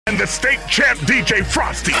And the state champ DJ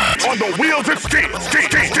Frosty on the wheels of steel.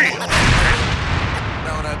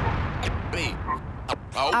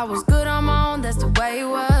 I was good on my own, that's the way it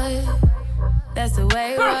was. That's the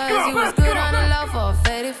way it was. You was good on the low for a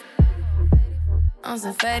faded. On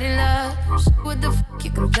some faded love. What the f***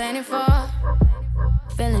 you complaining for?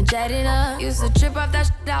 Feeling jaded up. Used to trip off that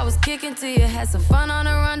shit I was kicking to you. Had some fun on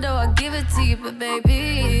the run, though I give it to you. But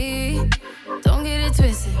baby, don't get it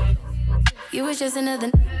twisted. You was just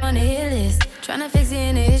another on the hit list. Tryna fix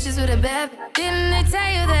any issues with a bad. Didn't they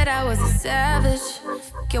tell you that I was a savage?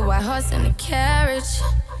 Get white horse in the carriage.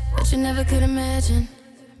 But you never could imagine.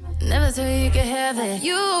 Never thought you could have it.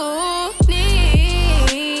 You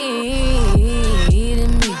needed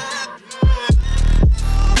me.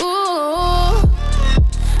 Ooh,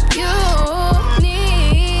 you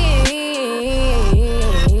needed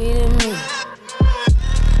me.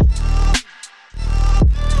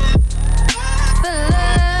 Feel a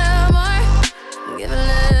little more, give a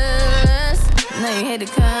little less. Now you hit the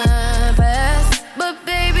compass, but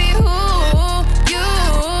baby, who you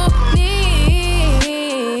needed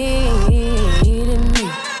me.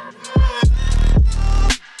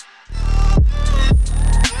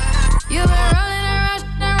 You been rolling around,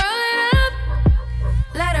 roll it up,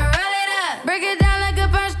 let her roll it up. Break it down like a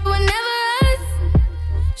punch, would never us,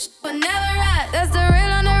 would never us. That's the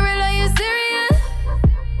real on the real, are you serious?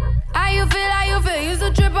 How you feel, how you feel? Used to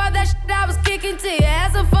trip off that shit I was kicking to you.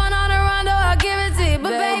 Had some fun on the run, though I'll give it to you.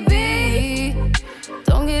 But baby,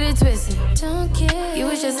 don't get it twisted. Don't care. You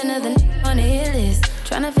was just another on the hit list.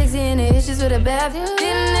 Tryna fix any issues with a bad.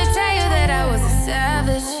 Didn't they tell you that I was a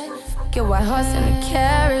savage? Get white horse in the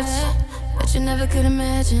carriage. But you never could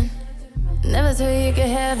imagine. Never thought you could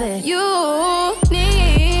have it. You needed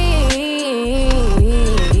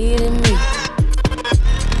me.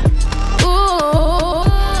 Ooh,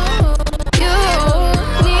 you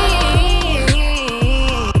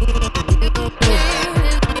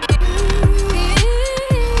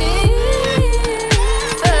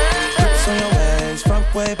Grips on your waves, front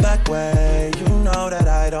way, back way. You know that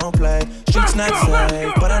I don't play. Streets not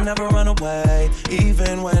safe, but I never run away,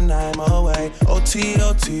 even when I'm away. OT,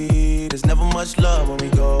 OT, there's never much love when we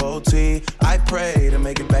go OT. I pray to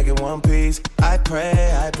make it back in one piece. I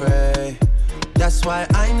pray. That's why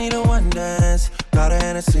I need a one dance. Got a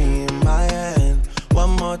Hennessy in my hand.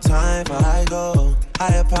 One more time before I go.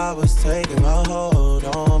 Higher powers taking a hold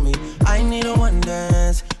on me. I need a one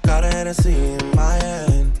dance. Got a Hennessy in my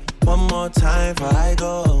hand. One more time before I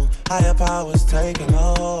go. Higher powers taking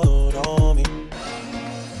a hold on me.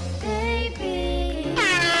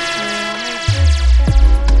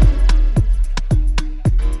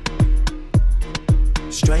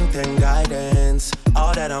 Strength and guidance,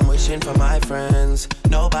 all that I'm wishing for my friends.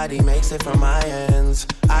 Nobody makes it from my ends.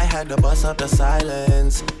 I had to bust up the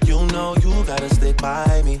silence. You know you gotta stick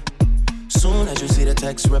by me. Soon as you see the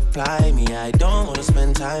text, reply me. I don't wanna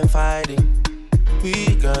spend time fighting.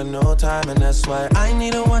 We got no time and that's why I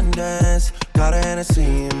need a one dance. Got a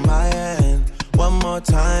Hennessy in my hand. One more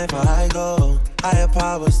time before I go. Higher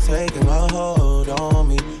powers taking a hold on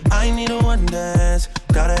me. I need a one dance.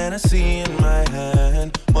 Got a Hennessy in my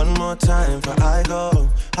hand. One more time before I go.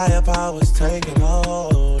 Higher powers taking a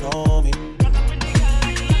hold on me.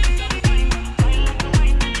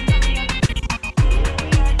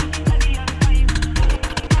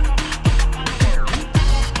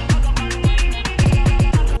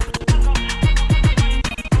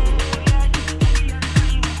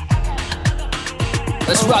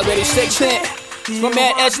 Let's rock, ready, stay champ. It's my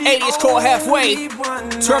man S80, it's called Halfway.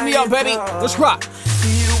 Turn me up, baby. Let's rock.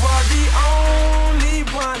 You are the only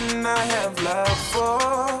one I have love for.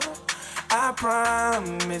 I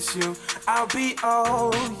promise you, I'll be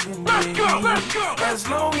all you need. Let's go. As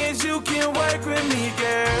long as you can work with me,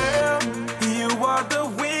 girl. You are the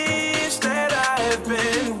wish that I have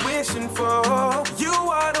been wishing for. You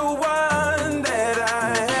are the one that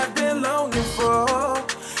I have been longing for.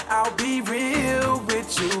 I'll be real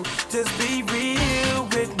with you, just be real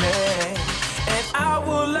with me. And I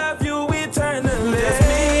will love you eternally. Just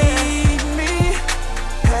meet me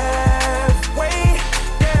halfway,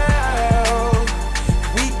 girl.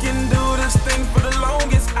 We can do this thing for the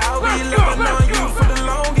longest. I'll be loving on you for the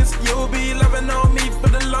longest. You'll be loving on me for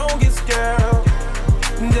the longest, girl.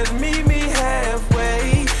 Just meet me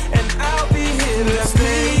halfway, and I'll be here to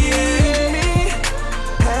stay. Meet me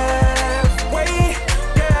halfway,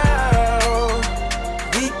 girl.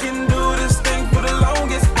 We can do this thing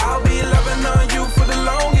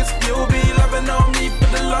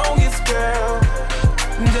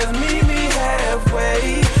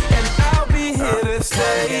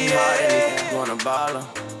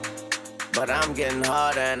But I'm getting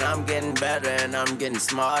harder and I'm getting better and I'm getting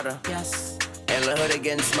smarter. Yes. And the hood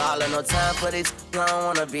getting smaller. No time for this. I don't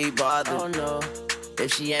wanna be bothered. Oh no.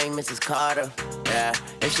 If she ain't Mrs. Carter, yeah.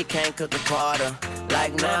 If she can't cook a quarter,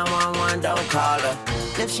 like 911, don't call her.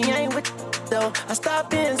 If she ain't with though, I stop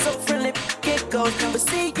being so friendly, get goes. But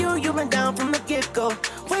see you been down from the get-go.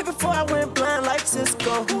 Way before I went blind like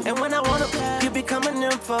Cisco. And when I wanna, you become an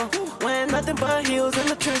info. Wearing nothing but heels in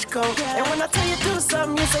the trench coat. And when I tell you do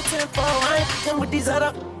something, you say tempo. I ain't done with these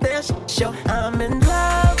other damn show. I'm in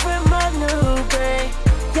love with my new babe.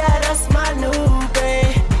 Yeah, that's my new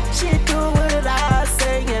babe. She do what I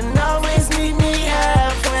say and always meet me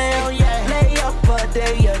halfway. Oh yeah, lay up a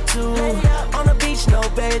day or two on the beach, no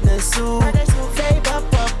bathing suit.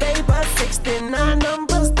 Babe up, 69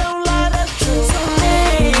 numbers don't lie, that's true. So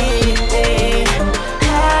meet me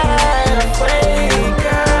halfway,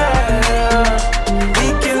 girl. We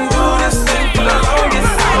can do this thing for the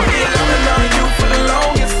longest. I'll be loving on you for the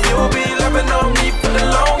longest. You'll be loving on me for the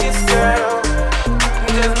longest, girl.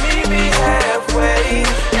 Just meet me halfway.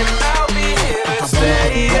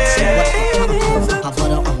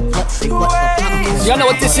 Y'all know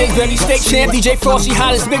what this is, baby. State champ, DJ Frosty,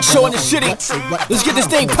 hottest big show in the city. Let's get this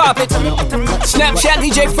thing poppin'. Snapchat,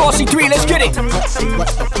 DJ Frosty 3, let's get it.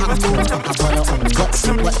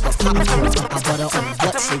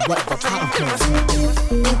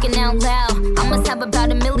 Thinking out loud, I must have about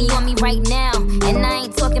 $1 million on me right now. And I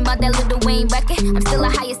ain't talking about that Lil Wayne record. I'm still the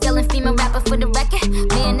highest selling female rapper for the record.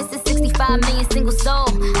 Man, this is 65 million single soul.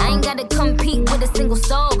 I ain't gotta compete with a single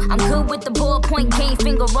soul. I'm good with the ballpoint game,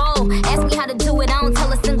 finger roll. Ask me how to do it, I don't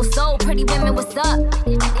tell a single soul. Pretty women, what's up?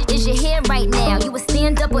 Is your hair right now? You a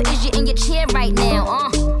stand up or is you in your chair right now?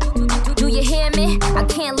 Do you hear me? I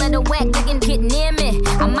can't let a whack nigga get near me.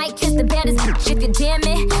 I might kiss the baddest bitch if you damn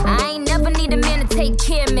it. I ain't never need a man to take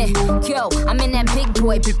care of me. Yo, I'm in that big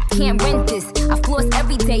boy, but can't rent this. I floss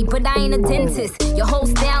every day, but I ain't a dentist. Your whole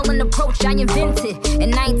style and approach I invented.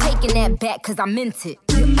 And I ain't taking that back cause I meant it.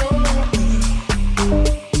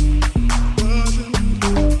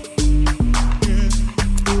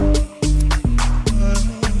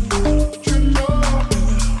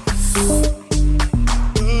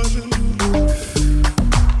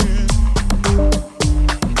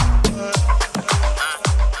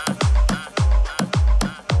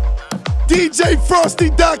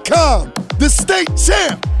 DJFrosty.com, the state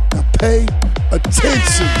champ. Now pay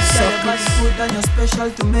attention, Everybody good and you're special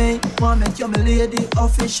to me. Wanna make you my lady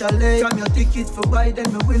officially. From your ticket for buy,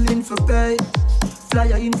 then me willing for pay. Fly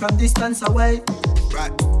you in from distance away.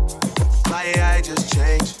 Right, my AI just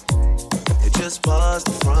changed. It just buzzed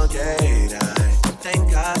the front gate. I thank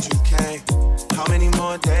God you came. How many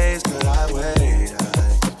more days could I wait? I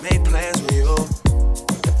made plans with you,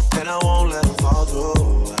 and I won't let them fall through.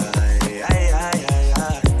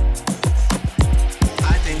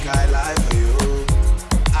 I think I lie for you.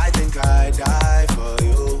 I think I die for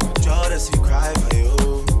you. Jodeci cry for you.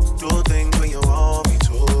 Do things when you want me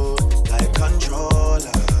to. Like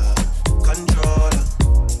controller, controller.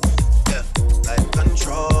 Yeah, like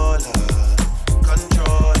controller,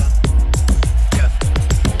 controller. Yeah.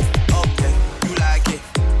 Okay, you like it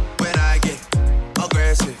when I get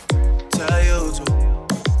aggressive. Tell you to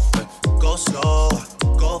go slower,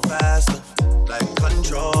 go faster. Like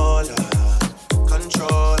controller.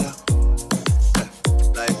 Controller, yeah,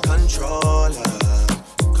 like controller,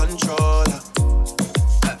 controller,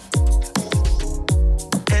 yeah.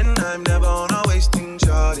 And I'm never on a wasting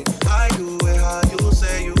shawty. I do it how you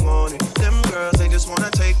say you want it. Them girls, they just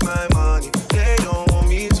wanna take my money. They don't want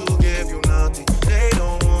me to give you nothing. They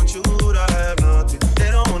don't want you to have nothing.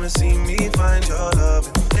 They don't wanna see me find your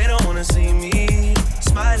loving. They don't wanna see me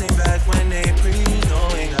smiling back when they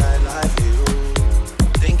knowing I lie for you.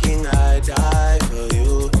 Thinking I die for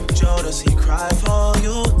you. Jodeci cry for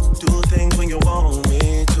you. Do things when you want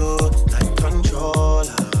me to. Like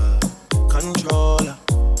controller, controller.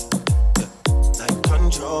 Yeah. Like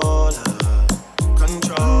controller,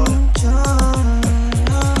 controller.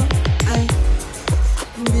 Ay.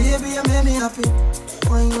 Baby, you make me happy.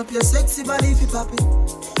 Wind up your sexy body if you pop it.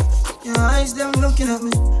 Your eyes, them looking at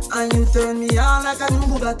me. And you turn me on like a new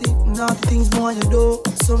Bugatti. Naughty things more you do.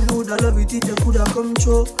 Some you woulda love it if you coulda come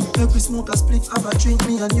true. Make we smoke a split, have a drink,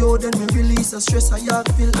 me and you. Then we release a stress I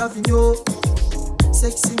feel having you.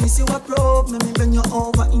 Sexy, me see what probe. Make me bend you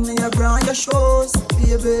over in your bra and your shoes.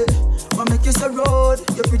 Baby, what make you so road?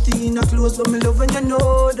 You're pretty in your clothes, but me love when you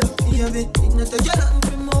know that. Baby, it not take you nothing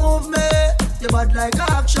to move me. You bad like an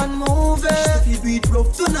action movie. If you beat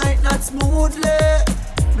rough tonight, not smoothly.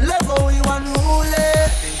 Love how you unruly. I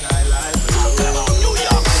think I lie for you. New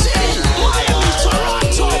York City, Miami,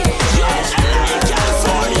 Toronto, yes, LA,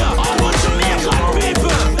 California. All want to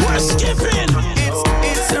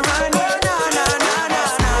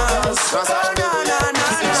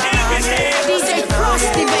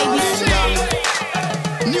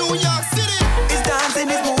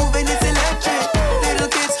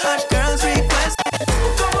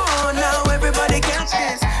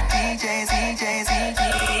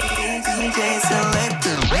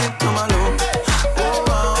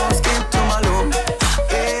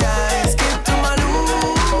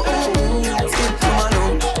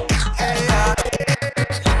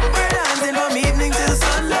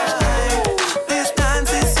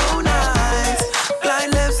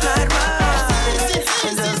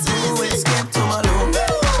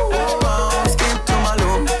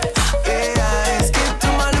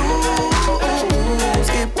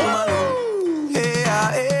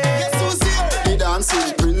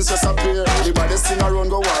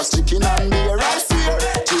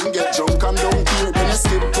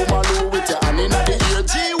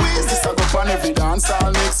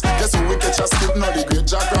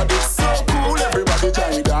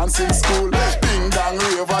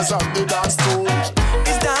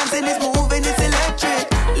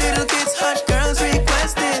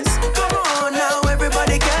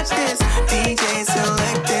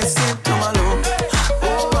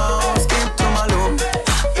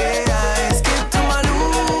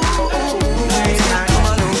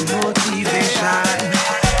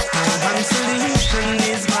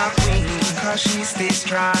how she stays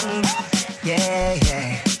strong. Yeah,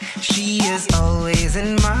 yeah. She is always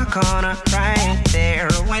in my corner, right there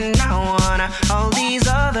when I wanna. All these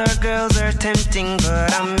other girls are tempting,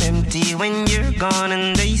 but I'm empty when you're gone.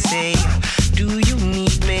 And they say, do you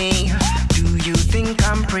need me? Do you think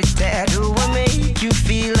I'm pretty? Do I make you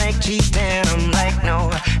feel like cheating? I'm like,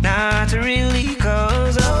 no, not really,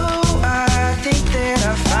 cause oh, I think that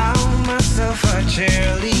I found myself a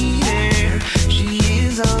cheerleader. She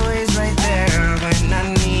is always right there when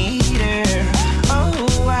I need her.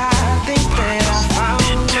 Oh, I think that I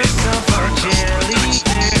found myself a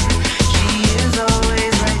cheerleader. She is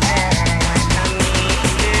always right there when I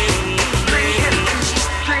need her. Drinking,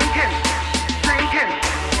 drinking, drinking,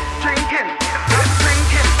 drinking,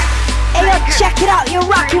 drinking. Hey yo, check it out, you're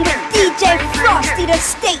rocking with DJ Frosty, the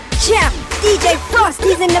state champ. DJ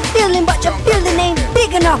Frosty's in the building, but your building ain't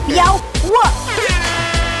big enough, yo. What?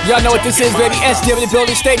 Y'all know what this is, baby. SDM in the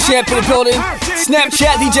building, state champ in the building.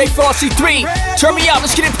 Snapchat DJ Frosty 3. Turn me out,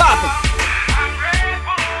 let's get it poppin'.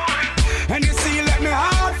 And you see, you let me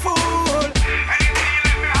heart full.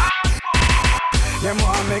 Them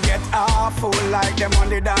want me get awful, like them on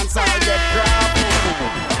the dance, I'll get grappled.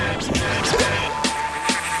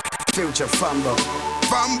 Future Fambo.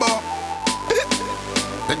 Fambo.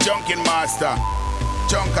 The junkin' master.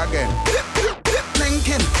 Junk again.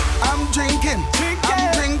 Drinking, I'm drinking,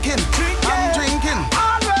 I'm drinking, I'm drinking.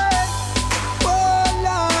 Oh,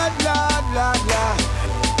 Lord, Lord, Lord, Lord.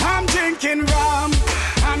 I'm drinking rum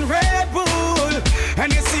and Red Bull.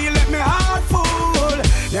 And you see, let me heart full.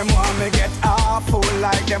 Them want me get awful,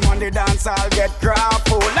 like them on the dance, I'll get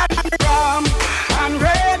grappled. Rum and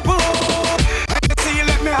Red Bull. And you see,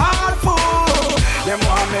 let me heart full. Them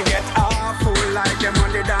want me get awful, like them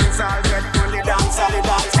on the dance, I'll get on the dance, I'll the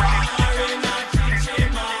dance.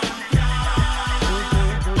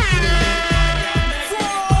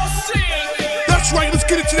 Right, let's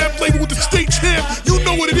get into that flavor with the state champ. You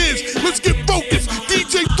know what it is. Let's get focused.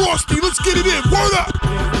 DJ Frosty, let's get it in. Word up.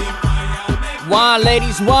 Wine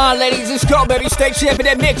ladies, let's go, baby. State champ in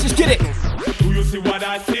that mix, let's get it. Do you see what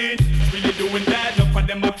I see? Really doing that. Enough of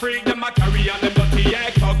them a freak, them a carry on them dirty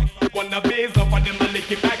act. Talk wanna base, enough of them a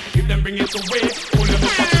lick it back. If them bring it away, pull them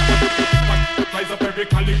up. Rise up every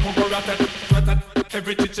calico, go rat.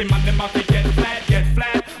 Every chichi man, them a fi get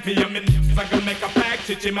flat. Me and me I can make a pack,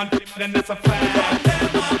 chichi man, then that's a fact.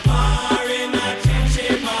 Them a bar in a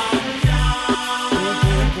chichi man,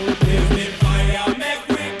 give me fire, make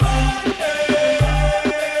we burn.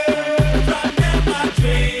 From them a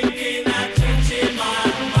drink in a chichi man,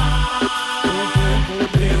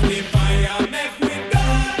 give me fire, make we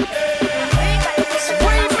burn.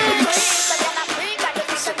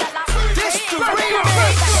 This the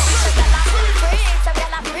remix.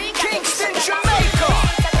 Kingston, Jamaica.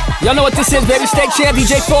 Y'all know what this is, baby. State champ,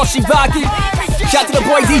 DJ Frosty rockin'. Shout to the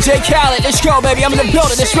boy DJ Khaled. Let's go, baby. I'm in the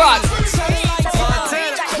building. Let's rock.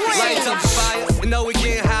 Lights up the fire, you know we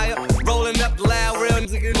getting higher. Rolling up loud, real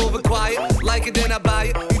niggas moving quiet. Like it, then I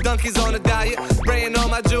buy it. You donkeys on a diet. Spraying all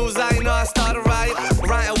my jewels, I know I start a riot.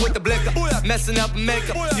 Riding with the blicker, messing up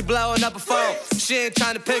makeup. You blowing up a phone, she ain't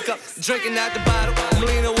trying to pick up. Drinking out the bottle, I'm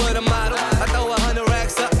leaning with a model. I throw 100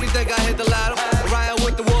 racks up, you think I hit the lotto? Riding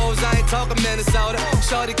with the wolves, I ain't talking Minnesota.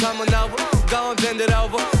 Shorty coming over, go and bend it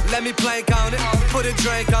over. Let me plank on it, put a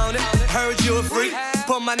drink on it. Heard you a freak,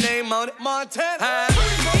 put my name on it. Montana.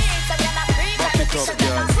 Back it up,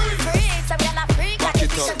 girl. Back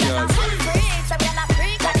it up, girl.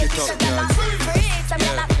 Back it up, girl.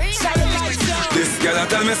 This girl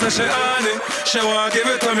tell me say she on it. She want give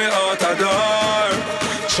it to me out the door.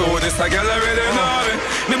 Show this a girl already know me.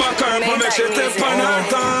 Me back her up and make she tip on her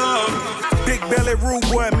tongue. Big belly rude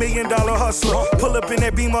boy, $1 million hustler. Pull up in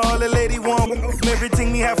that Beamer, all the lady want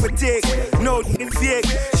everything me have for dick. No fake.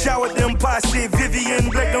 Shower them posse. Vivian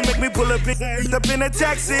Black don't make me pull up in a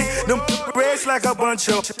taxi. Them race like a bunch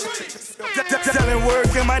of telling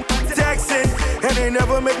work in my taxi. And they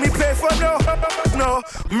never make me pay for no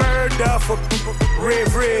murder for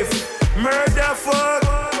rave. Murder for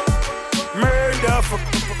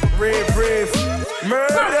rave.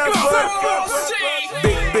 Murder for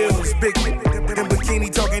big bills, big in bikini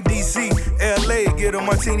talking DC, LA, get a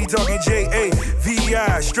martini talking JA,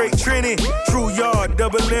 VI, straight Trini, True Yard,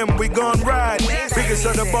 Double M, we gon' ride. Biggest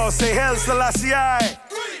of the boss say Hell Selassie. Hell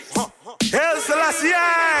Selassie.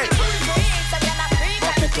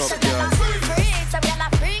 Back it up, girl.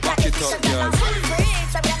 Back it up, girl.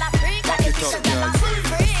 Back it up, girl.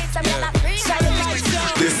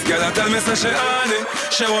 This girl tell me say she on it.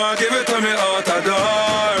 She want give it to me out the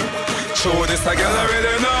door. Show this a girl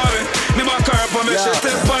already know me. Me back her up and make she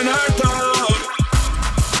step on her toe.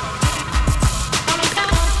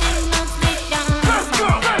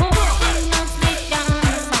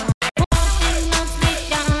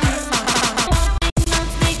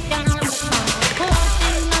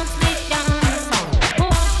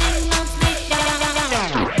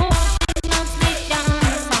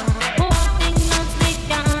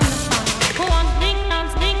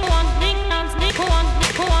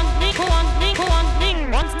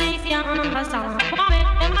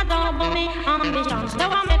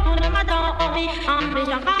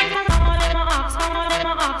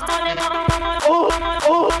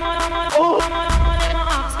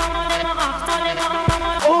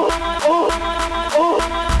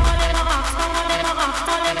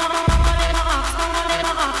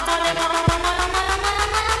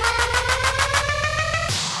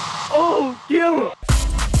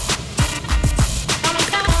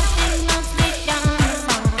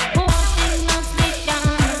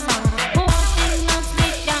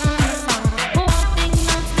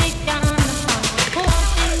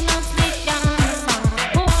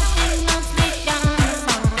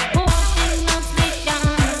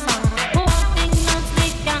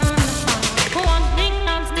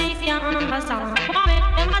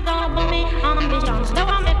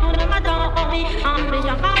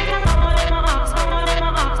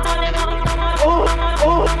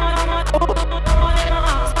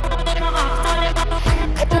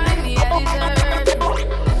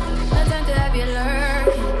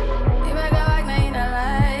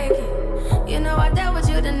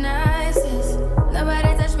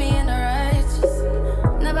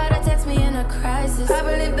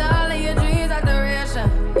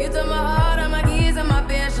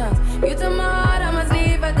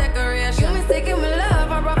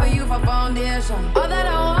 All that I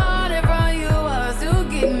wanted from you was to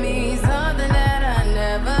give me something that I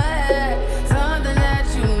never had, something that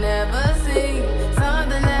you never seen,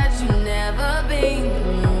 something that you never been.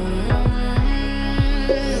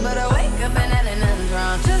 But I wake up and that ain't nothing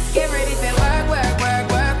wrong. Just get ready for work, work, work,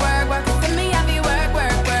 work, work, work. You see me, I be work,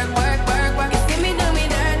 work, work, work, work, work. You see me do me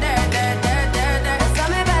dirt, dirt, dirt, dirt, dirt, dirt. Tell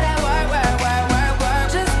me about that work, work, work, work, work.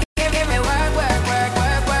 Just give me work, work, work,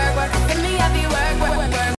 work, work, work. You see me, I be work, work,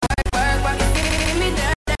 work, work.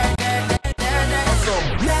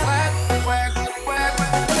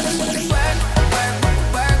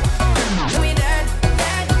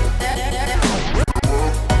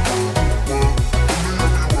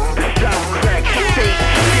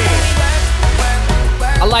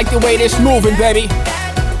 I like the way this moving, baby.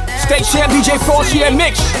 State champ DJ Frosty and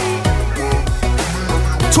Mix.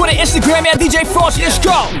 Twitter, Instagram at DJ Frosty. Let's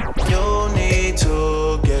go. You need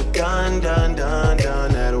to get done.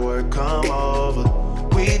 At work, come over.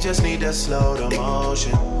 We just need to slow the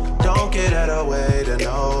motion. Don't get out of way to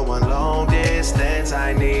no one. Long distance,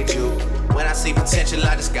 I need you. When I see potential,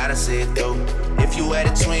 I just gotta see it through. If you had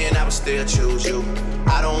a twin, I would still choose you.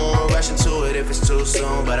 I don't wanna rush into it if it's too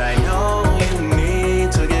soon, but I know you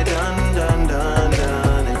need to get done.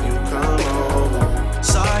 If you come over,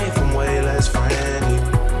 sorry if I'm way less friendly.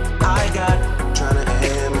 I got tryna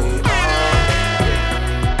end me off.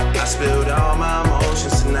 I spilled all my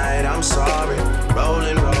emotions tonight. I'm sorry.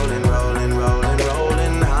 Rolling.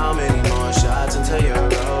 How many more shots until you're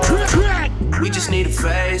over? We just need a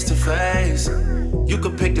face to face. You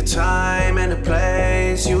could pick the time and the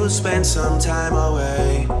place. You'll spend some time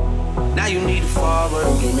away. Now you need to forward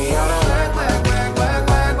and give me all the work, work, work, work,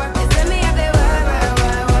 work, work. You send me up there, work, work,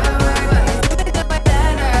 work, work, work, work. You send me up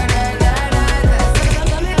there,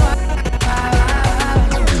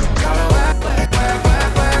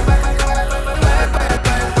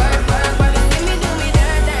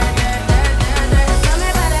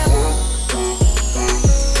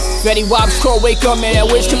 Fetty Wap's call, wake up, man.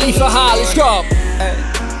 Wiz Khalifa high, let's go.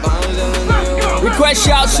 Request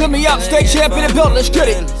shout, send me up, state champ in the building, let's get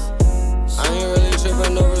it. I ain't really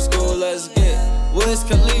tripping over school, let's get Wiz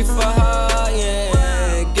Khalifa high,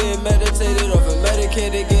 yeah. Get meditated off and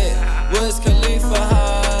medicated, get Wiz Khalifa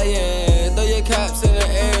high, yeah. Throw your caps in the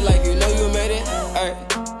air like you know you made it, ayy.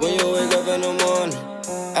 When you wake up in the morning,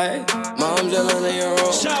 ayy. Mom yelling in your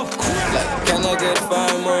room, like, can I get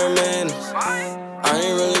 5 more minutes? I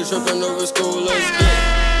ain't really tripping over school, let's get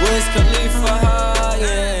Wiz Khalifa high,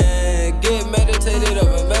 yeah. Get meditated up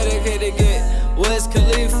and medicated, get Wiz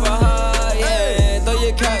Khalifa high, yeah. Throw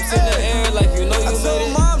your caps in the air like you know you made it. I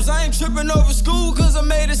told moms I ain't tripping over school cause I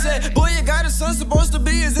made it. Said, boy, you got a son supposed to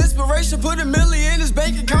be his inspiration. Put $1 million in his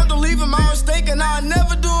bank account, don't leave him out mistaken. I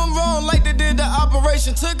never do him wrong like they did the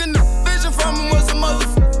operation. Took a vision from him, was a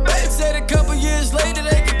motherfucker. Said a couple years later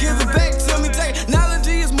they could give it back to me.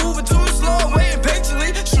 Technology is moving too slow, waiting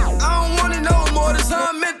patiently. I don't wanna know more, this how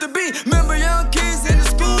I'm meant to be. Remember young kids in the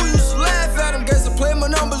school used to laugh at them. Guess I play my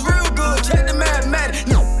numbers real good, check the mathematics.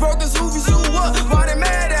 Broken Suvies, who what? Why they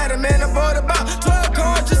mad at him, man? I bought about 12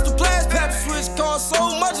 cars just to blast. Pep switch cost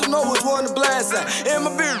so much, I know which one to blast at. And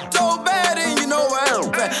my beard so bad, and you know I am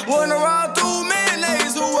fat. Went around through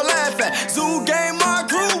mayonnaise, who will laugh at? Zoo game, my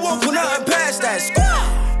crew won't put nothing past that.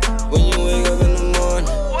 Squad!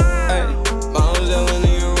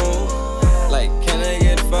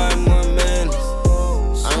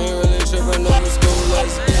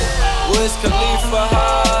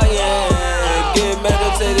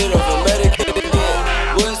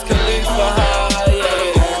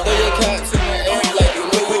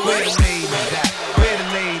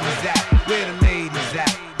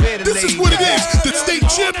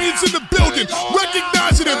 is in the building.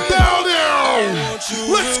 Recognize it and bow down.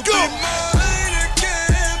 Let's go.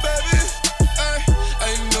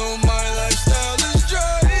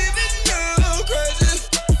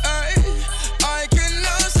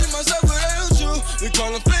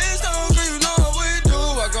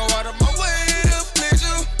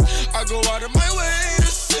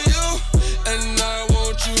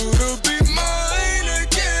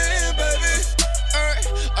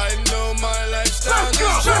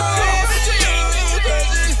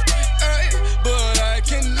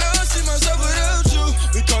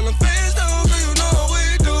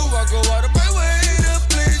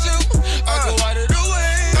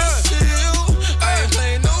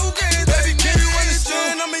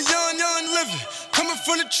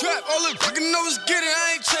 Trap, all the fucking know is getting.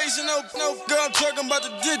 I ain't chasing no girl, I'm talking about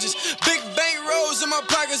the digits. Big bank rolls in my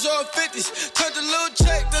pockets, all 50s. Touch a little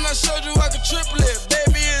check, then I showed you I could triple it.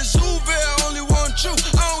 Baby, it's Uber, I only want you.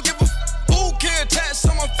 I don't give a who can attach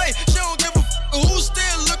on my face. She don't give a who's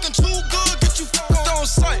still looking too good. Get you on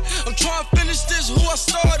sight. I'm trying to finish this, who I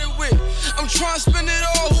started with. I'm trying to spend it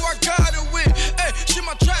all, who I got it with. Hey, she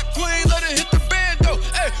my trap queen, let her hit the band though.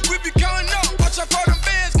 Hey, we be counting up, watch how far them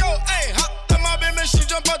bands go. Hey, she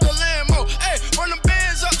jump out the Lambo. Hey, run them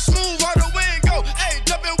bands up, smooth how the wind go. Hey,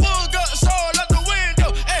 jumping wood guts all out the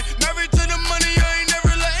window. Hey, married to the money, I ain't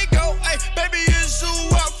never let it go. Hey, baby, it's zoo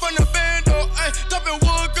out from the bando. Hey, jumping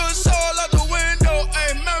wood guts all out the window.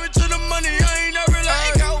 Hey, married to the money, I ain't never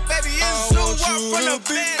let it go. Baby, it's zoo out from the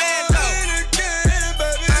bando.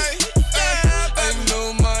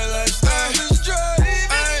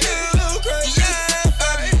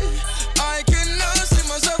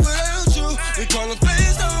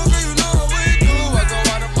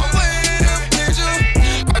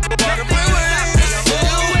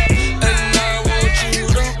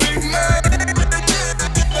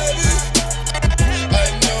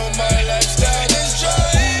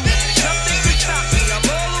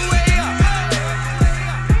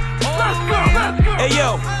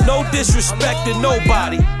 No disrespect to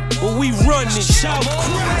nobody, but we run this shout.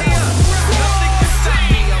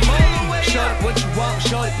 Shorty, what you want,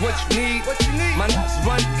 shorty, what you need. My niggas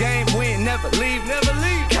run the game, we ain't never leave.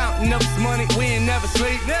 Counting up this money, we ain't never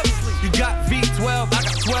sleep. You got V12, I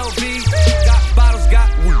got 12 V's. Got bottles, got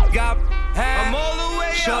I'm all the way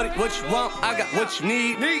up. Shorty, what you want, I got what you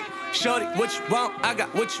need. Shorty, what you want, I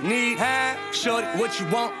got what you need. Shorty, what you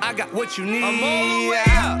want, I got what you need. I'm all the way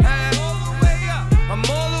up. I'm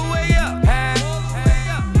all the way up.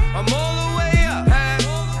 I'm all the way up.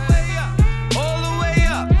 All the way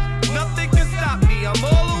up. Nothing can stop me. I'm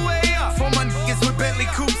all the way up. For my niggas with Bentley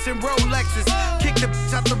coupes and Rolexes, kicked the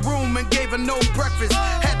bitch out the room and gave her no breakfast.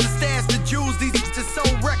 Had to stash the jewels. These bitches so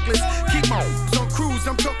reckless. Keep my on cruise.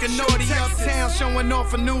 I'm talking naughty uptown, showing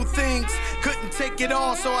off for new things. Couldn't take it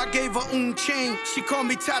all, so I gave her chain. She called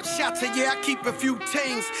me top shotter, yeah, I keep a few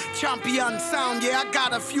tings. Champion sound, yeah, I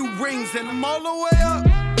got a few rings. And I'm all the way up.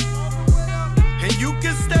 And you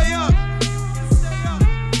can stay up.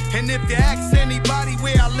 And if you ask anybody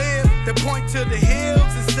where I live, they point to the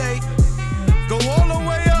hills and say, go all the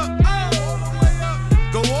way up.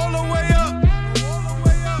 Go all the way up.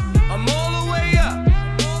 I'm all the way up.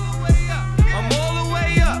 I'm all the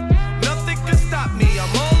way up. Nothing can stop me.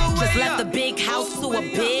 I'm all the way up. Just left the big house to a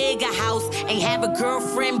bigger house. Ain't have a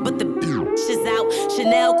girlfriend, but the bitch is out.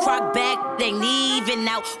 Chanel Croc bag, they ain't even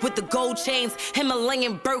out. With the gold chains,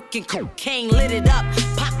 Himalayan Birkin, cocaine lit it up.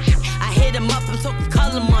 Pop, I hit him up, I'm talking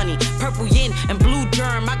color money. Purple yin and blue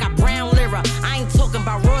germ, I got brown lira. I ain't talking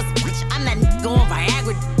about Ross, bitch, I'm that nigga on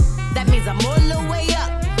Viagra. That means I'm all the way up.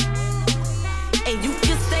 And you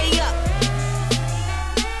can stay up.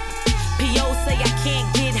 P.O. say I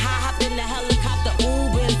can't get high, hop in the helicopter,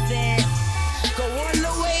 Uber and said, go all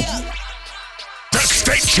the way up. The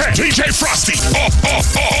state champ, DJ Frosty.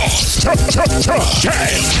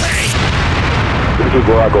 This is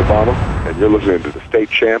Barack Obama, and you're listening to the state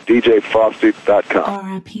champ, DJFrosty.com.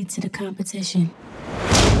 R.I.P. to the competition.